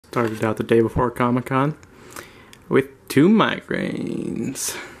Started out the day before Comic-Con with 2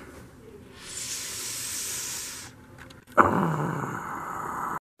 migraines.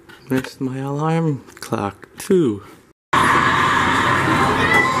 Missed my alarm clock too.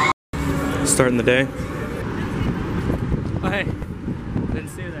 Starting the day. Oh hey, didn't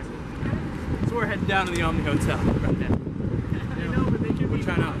see you there. So we're heading down to the Omni Hotel right now. We're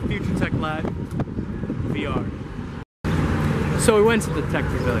trying out Future Tech Live VR. So we went to the Tech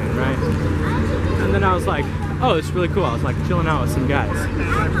Pavilion, right? And then I was like, oh, it's really cool. I was like chilling out with some guys.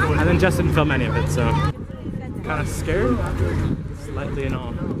 And then Jess didn't film any of it, so kind of scared, slightly and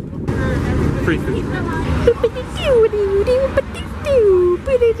all. Free food.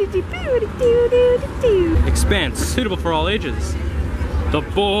 Expanse, suitable for all ages. The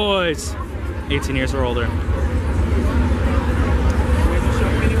boys, 18 years or older.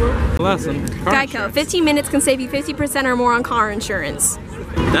 Lesson. Geico, 15 minutes can save you 50% or more on car insurance.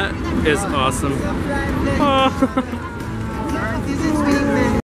 That is awesome. Oh.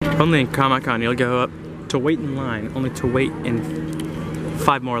 Only in Comic-Con you'll go up to wait in line, only to wait in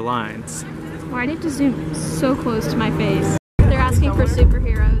 5 more lines. Why did you zoom so close to my face? They're asking for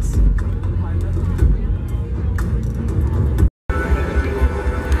superheroes.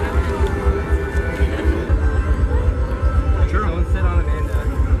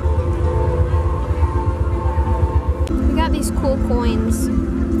 We got these cool coins,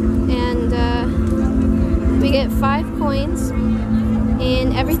 and we get 5 coins,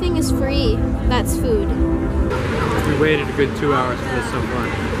 and everything is free. That's food. We waited a good 2 hours for this so far.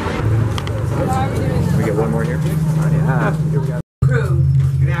 Can we get one more here? Yeah. Here we go. Crew.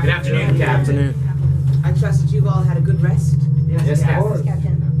 Good afternoon, Captain. I trust that you've all had a good rest. Yes,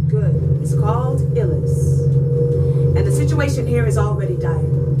 Captain. Good. It's called Illis. And the situation here is already dire.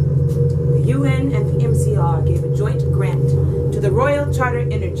 The UN and the MCR gave a joint grant to the Royal Charter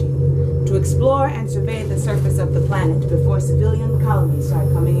Energy to explore and survey the surface of the planet before civilian colonies start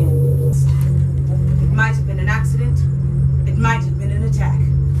coming in. It might have been an accident. It might have been an attack.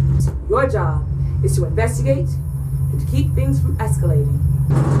 Your job is to investigate and to keep things from escalating.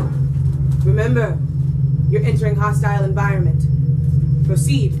 Remember, you're entering hostile environment.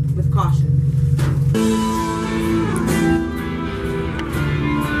 Proceed with caution.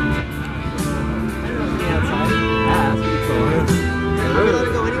 I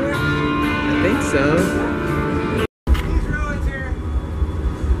think so. These roads here,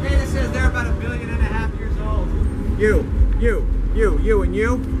 data says they're about 1.5 billion years old. You, and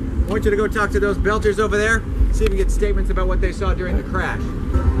you. I want you to go talk to those belters over there. See if you get statements about what they saw during the crash.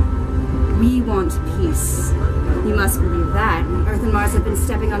 We want peace. You must believe that. Earth and Mars have been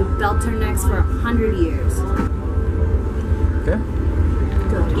stepping on belter necks for 100 years. Okay.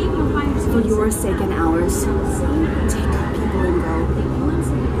 Good. For your sake and ours, take people and go.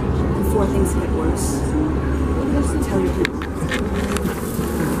 Before things get worse. Tell your people.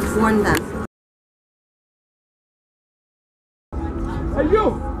 Warn them. Hey you!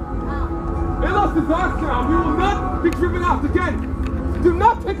 Illis is our town. We will not be driven out again. Do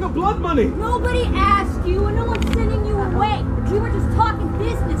not take the blood money. Nobody asked you, and no one's sending you away. You were just talking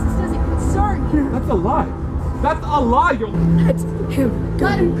business. This doesn't concern you. That's a lie. That's a lie. You're... Let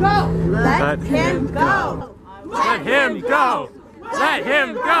him go. Let him go. Let him go. Let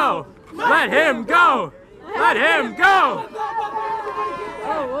him go. Let him go. Let him go. Let him go.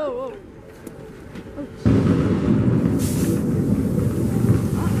 Whoa, whoa, whoa.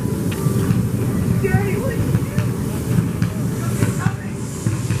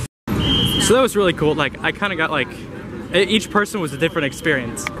 So that was really cool. Like, I kind of got like, each person was a different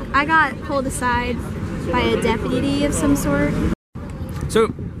experience. I got pulled aside by a deputy of some sort.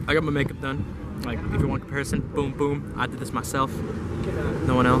 So I got my makeup done. Like, if you want comparison, boom, boom. I did this myself.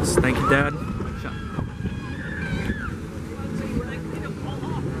 No one else. Thank you, Dad.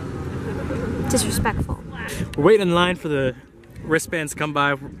 Disrespectful. We're waiting in line for the wristbands to come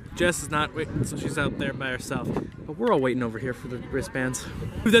by. Jess is not waiting, so she's out there by herself. But we're all waiting over here for the wristbands.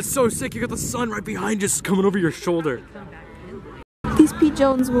 Dude, that's so sick. You got the sun right behind you, just coming over your shoulder. These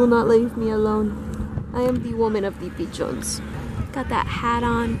pigeons will not leave me alone. I am the woman of the pigeons. Got that hat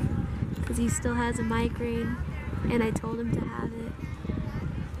on because he still has a migraine, and I told him to have it.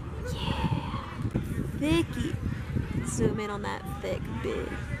 Yeah, Vicky. Zoom in on that thick bit.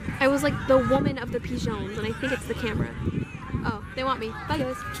 I was like the woman of the pigeons, and I think it's the camera. Oh, they want me. Bye,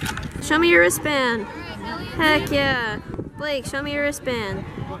 guys. Show me your wristband. Heck yeah. Blake, show me your wristband.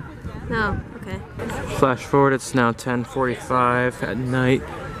 No, okay. Flash forward, it's now 10:45 at night.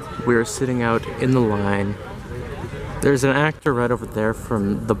 We are sitting out in the line. There's an actor right over there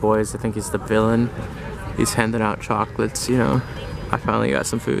from The Boys. I think he's the villain. He's handing out chocolates, you know. I finally got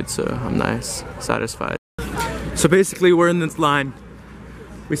some food, so I'm nice, satisfied. So basically we're in this line.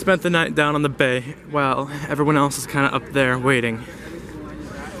 We spent the night down on the bay while everyone else is kind of up there waiting.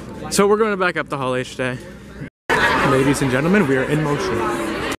 So we're going to back up to Hall H today. Ladies and gentlemen, we are in motion.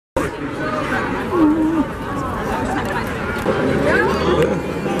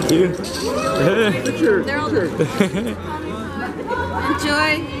 Thank you. They're all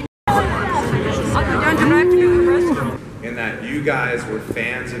enjoy. In that you guys were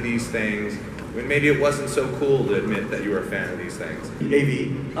fans of these things when maybe it wasn't so cool to admit that you were a fan of these things.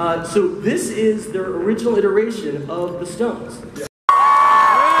 AV. So this is their original iteration of the Stones.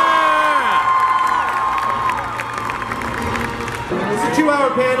 It's a 2-hour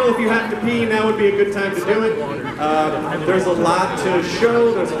panel. If you have to pee, now would be a good time to do it. There's a lot to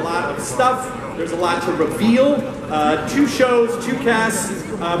show. There's a lot of stuff. There's a lot to reveal. 2 shows, 2 casts.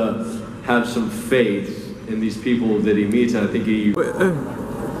 Have some faith in these people that he meets. I think he...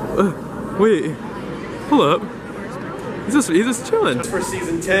 Wait, hold up. He's just chilling. That's for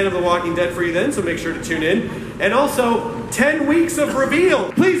season 10 of The Walking Dead for you then, so make sure to tune in. And also, 10 weeks of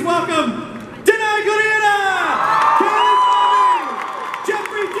reveal. Please welcome Danai Gurira, Kelly Fleming,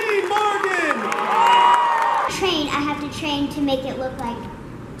 Jeffrey Dean Morgan. I have to train to make it look like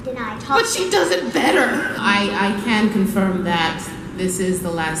Danai. But she does it better. I can confirm that this is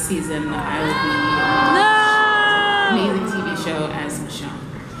the last season I will be amazing TV show as Michonne.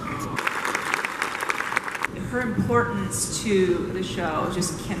 Her importance to the show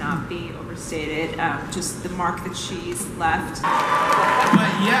just cannot be overstated. Just the mark that she's left. But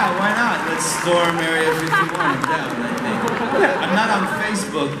yeah, why not? Let's storm Area 51 down, I think. I'm not on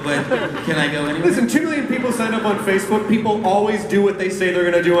Facebook, but can I go anywhere? Listen, 2 million people signed up on Facebook. People always do what they say they're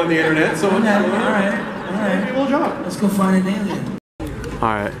going to do on the internet. So okay, all right. People job. Let's go find an alien.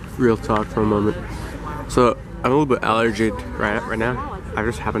 Alright, real talk for a moment. So I'm a little bit allergied right now. I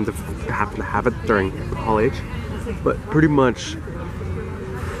just happen to have it during Hall H. But pretty much,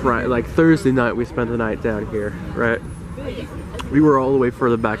 right, like Thursday night we spent the night down here, right? We were all the way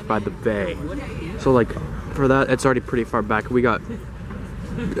further back by the bay. So like, for that, it's already pretty far back. We got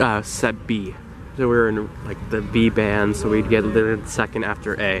set B. So we were in like the B band, so we'd get the second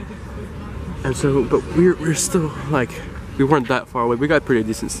after A. And so, but we're still like, we weren't that far away. We got pretty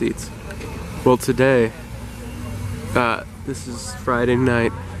decent seats. Well, today, this is Friday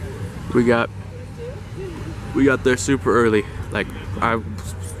night. We got there super early. Like, I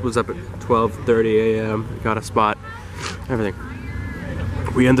was up at 12:30 a.m. Got a spot, everything.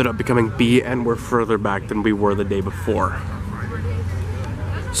 We ended up becoming B, and we're further back than we were the day before.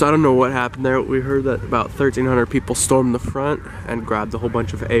 So I don't know what happened there. We heard that about 1,300 people stormed the front and grabbed a whole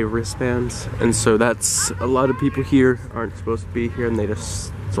bunch of A wristbands, and so that's a lot of people here aren't supposed to be here, and they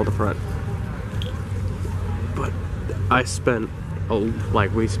just stole the front. But we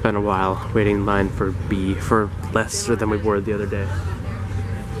spent a while waiting in line for B for less than we were the other day.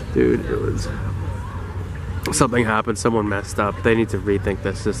 Dude, it was something happened. Someone messed up. They need to rethink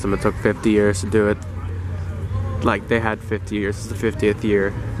this system. It took 50 years to do it. Like, they had 50 years. It's the 50th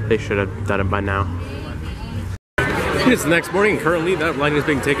year. They should have done it by now. It's the next morning, and currently that line is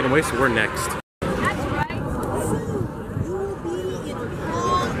being taken away, so we're next.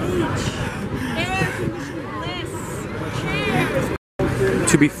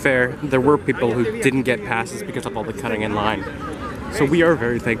 To be fair, there were people who didn't get passes because of all the cutting in line. So we are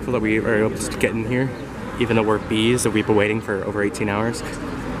very thankful that we were able to get in here, even though we're Bs and we've been waiting for over 18 hours.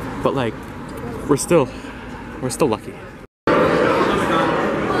 But like, we're still lucky.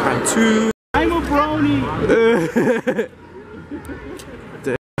 Round 2. I'm a brony.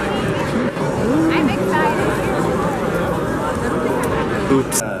 I'm excited.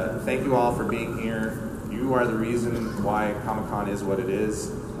 Oops. Thank you all for being here. You are the reason why Comic-Con is what it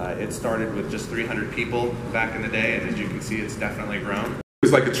is. It started with just 300 people back in the day, and as you can see, it's definitely grown. It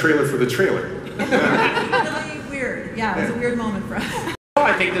was like a trailer for the trailer. Really weird. Yeah, it was a weird moment for us.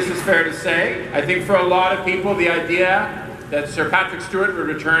 I think this is fair to say. I think for a lot of people, the idea that Sir Patrick Stewart would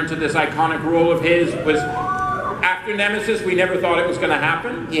return to this iconic role of his was, after Nemesis, we never thought it was going to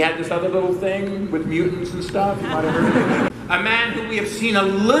happen. He had this other little thing with mutants and stuff. You might have heard of it. A man who we have seen a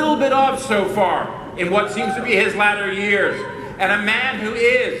little bit of so far in what seems to be his latter years. And a man who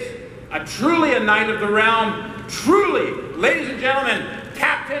is truly a knight of the realm. Truly, ladies and gentlemen,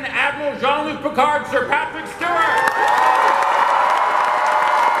 Captain Admiral Jean-Luc Picard, Sir Patrick Stewart.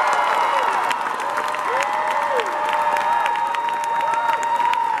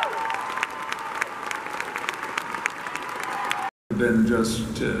 Than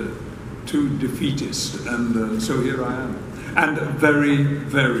just too defeatist, and so here I am, and very,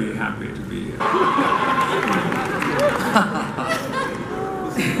 very happy to be here.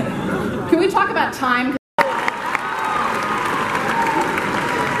 Can we talk about time?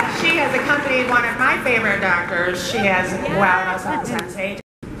 She has accompanied one of my favorite doctors. She has wowed us on Sensei.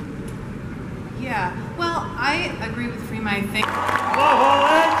 Yeah, well, I agree with Freema, I think.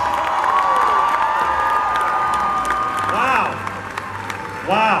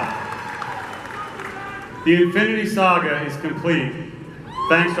 Wow. The Infinity Saga is complete.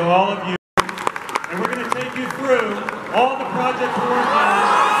 Thanks to all of you. And we're going to take you through all the projects we're working on.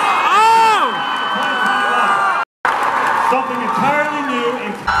 Something entirely new.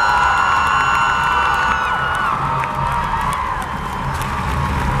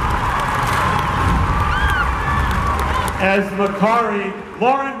 As Makari,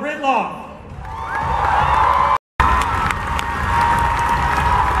 Lauren Ridloff.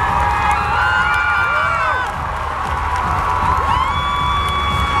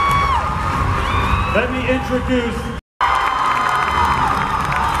 Let me introduce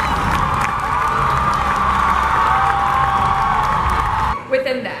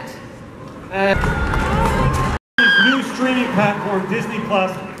Within that. new streaming platform, Disney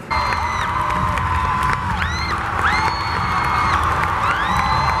Plus.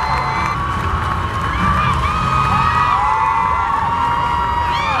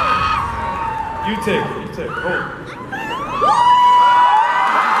 You take it. Hold.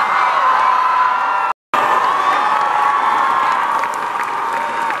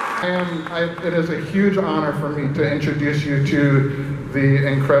 It is a huge honor for me to introduce you to the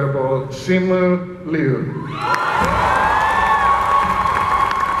incredible Simu Liu.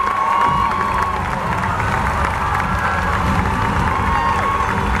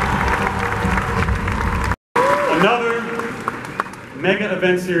 Another mega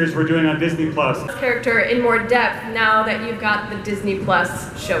event series we're doing on Disney Plus. Character in more depth now that you've got the Disney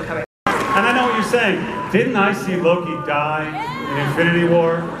Plus show coming. And I know what you're saying. Didn't I see Loki die in Infinity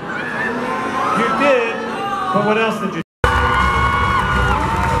War? You did, but what else did you do?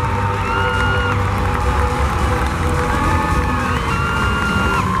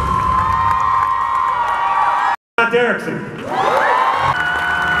 Scott Derrickson.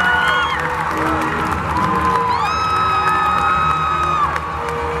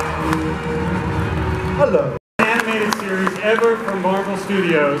 Hello. Animated series ever from Marvel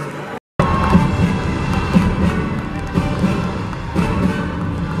Studios.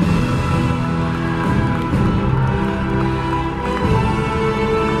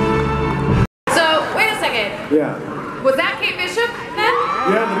 Yeah. Was that Kate Bishop then?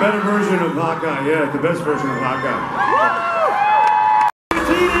 Yeah, the better version of Hawkeye. Yeah, the best version of Hawkeye.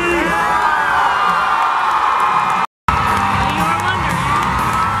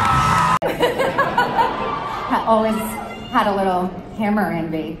 Always had a little hammer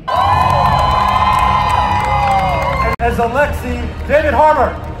envy. As Alexi, David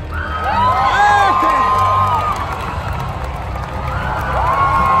Harbour.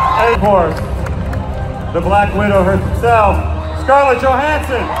 And of course, the Black Widow herself, Scarlett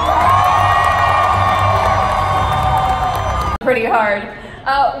Johansson. Pretty hard.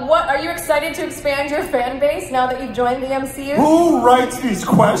 What are you excited to expand your fan base now that you've joined the MCU? Who writes these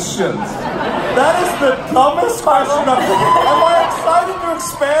questions? That is the dumbest question. Am I excited to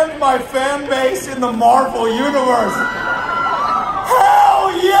expand my fan base in the Marvel Universe?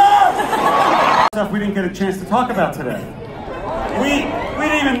 Hell yes! Stuff we didn't get a chance to talk about today. We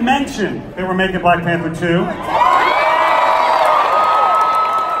didn't even mention that we're making Black Panther 2.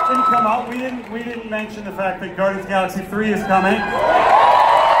 Didn't come up. We didn't mention the fact that Guardians of the Galaxy 3 is coming.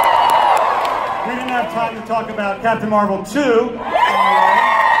 We didn't have time to talk about Captain Marvel 2.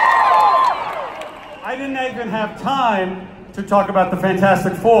 I didn't even have time to talk about the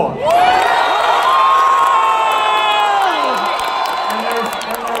Fantastic Four.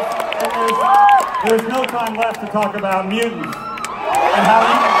 And there's no time left to talk about mutants. And how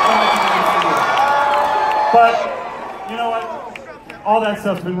but, you know what? All that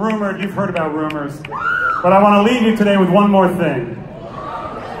stuff's been rumored. You've heard about rumors. But I want to leave you today with one more thing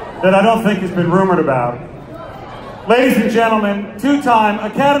that I don't think has been rumored about. Ladies and gentlemen, two-time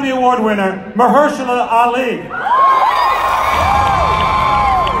Academy Award winner, Mahershala Ali.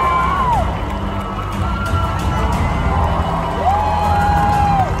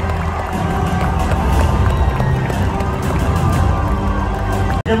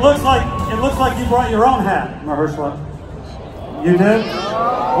 It looks like you brought your own hat, Mahershala. You did?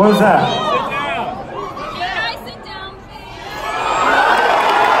 What is that? Sit down, please.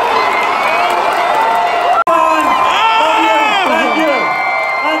 Thank you.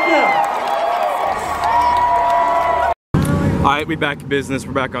 Alright, we back in business.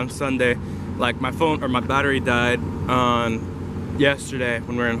 We're back on Sunday. Like my phone or my battery died on yesterday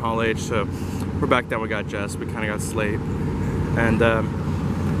when we were in Hall H, so we're back down. We got Jess. We kind of got Slate, and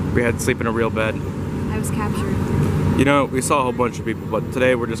we had to sleep in a real bed. I was captured. You know, we saw a whole bunch of people, but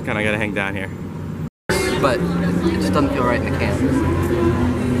today we're just kind of gonna hang down here. But it just doesn't feel right in the can.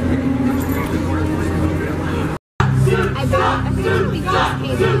 I think we just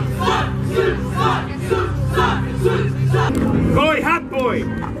came. Oi, hat boy!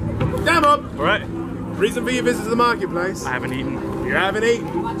 Damn up! All right. Reason for your visit to the marketplace? I haven't eaten. You haven't eaten?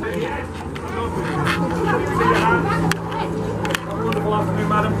 Wonderful afternoon,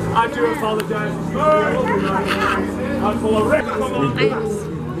 madam. I do apologise. I'm full of wreck. Welcome.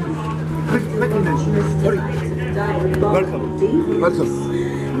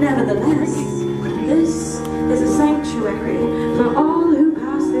 Nevertheless, this is a sanctuary for all who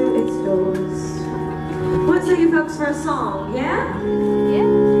pass through its doors. What say you folks for a song, yeah?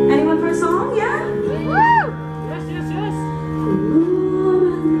 Yeah. Anyone for a song, yeah? Woo! Yes, yes, yes.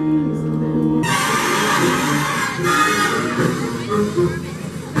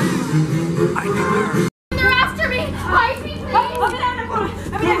 They're after me! Hide me, please!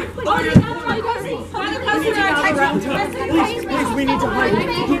 Please, we need to hide.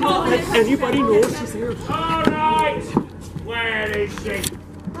 Anybody knows she's here? All right. Where is she?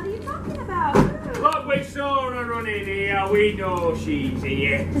 What are you talking about? But we saw her running here. We know she's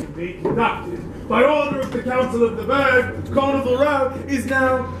here. Being conducted by order of the Council of the Bird, Carnival Row is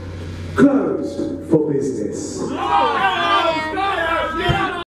now closed for business.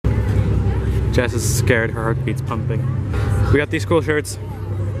 Jess is scared. Her heartbeat's pumping. We got these cool shirts.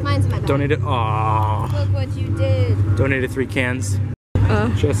 Mine's my dog. Donated. Aww. Look what you did. Donated 3 cans.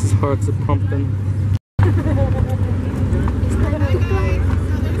 Jess's heart's a pumping.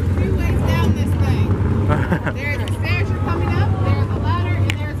 There's a stairs you're coming up, there's a ladder,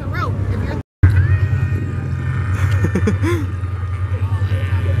 and there's a rope. If you're